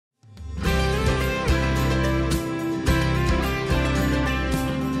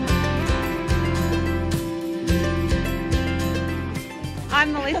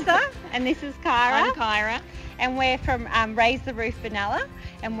Melissa, and this is Kyra. I'm Kyra. And we're from Raise the Roof Benalla,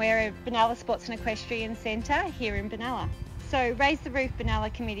 and we're a Benalla Sports and Equestrian Centre here in Benalla. So Raise the Roof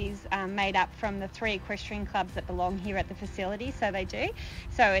Benalla committee is made up from the 3 equestrian clubs that belong here at the facility, so they do.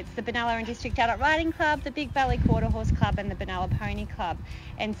 So it's the Benalla and District Adult Riding Club, the Big Valley Quarter Horse Club and the Benalla Pony Club.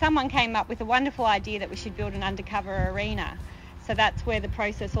 And someone came up with a wonderful idea that we should build an undercover arena. So that's where the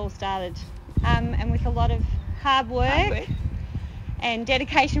process all started. And with a lot of hard work and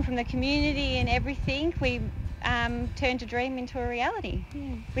dedication from the community and everything, we turned a dream into a reality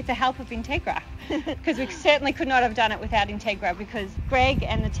with the help of Entegra, because we certainly could not have done it without Entegra, because Greg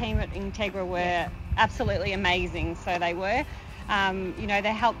and the team at Entegra were absolutely amazing. So they were,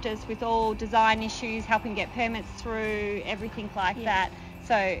 they helped us with all design issues, helping get permits through, everything like that.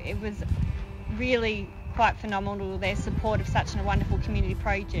 So it was really quite phenomenal, their support of such a wonderful community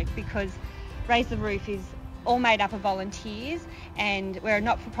project, because Raise the Roof is all made up of volunteers, and we're a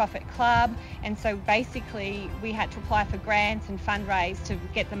not-for-profit club, and so basically we had to apply for grants and fundraise to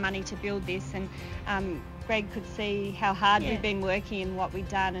get the money to build this. And Greg could see how hard we've been working and what we've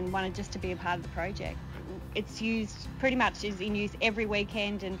done, and wanted just to be a part of the project. It's used pretty much is in use every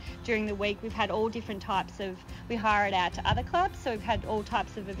weekend, and during the week we've had all different types of, we hire it out to other clubs, so we've had all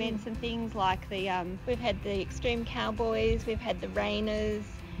types of events and things like the we've had the Extreme Cowboys, we've had the Rainers,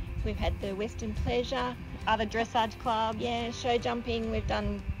 we've had the Western Pleasure, other dressage clubs. Show jumping. We've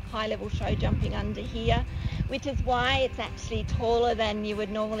done high-level show jumping under here, which is why it's actually taller than you would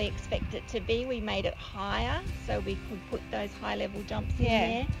normally expect it to be. We made it higher so we could put those high-level jumps in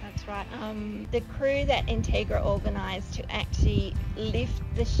there. That's right. The crew that Entegra organised to actually lift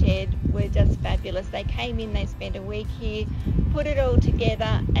the shed were just fabulous. They came in, they spent a week here, put it all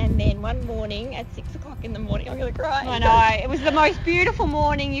together, and then one morning at 6 o'clock in the morning, I'm going to cry. I know, it was the most beautiful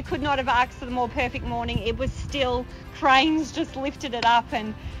morning. You could not have asked for the more perfect morning. It was still, cranes just lifted it up,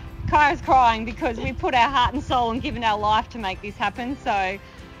 and Kyra's crying because we put our heart and soul and given our life to make this happen. So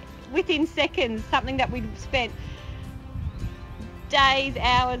within seconds, something that we'd spent days,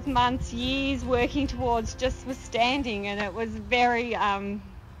 hours, months, years working towards just was standing, and it was very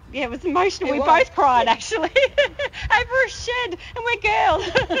it was emotional. We both cried actually over a shed, and we're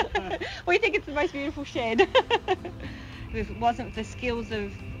girls. We think it's the most beautiful shed. If it wasn't for the skills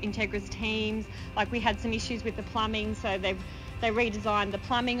of Entegra's teams, like we had some issues with the plumbing, so they redesigned the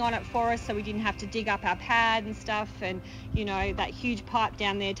plumbing on it for us, so we didn't have to dig up our pad and stuff. And that huge pipe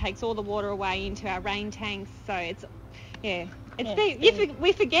down there takes all the water away into our rain tanks. So we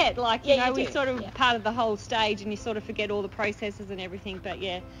forget, we sort of part of the whole stage, and you sort of forget all the processes and everything. But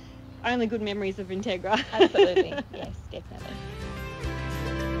only good memories of Entegra. Absolutely, yes, definitely.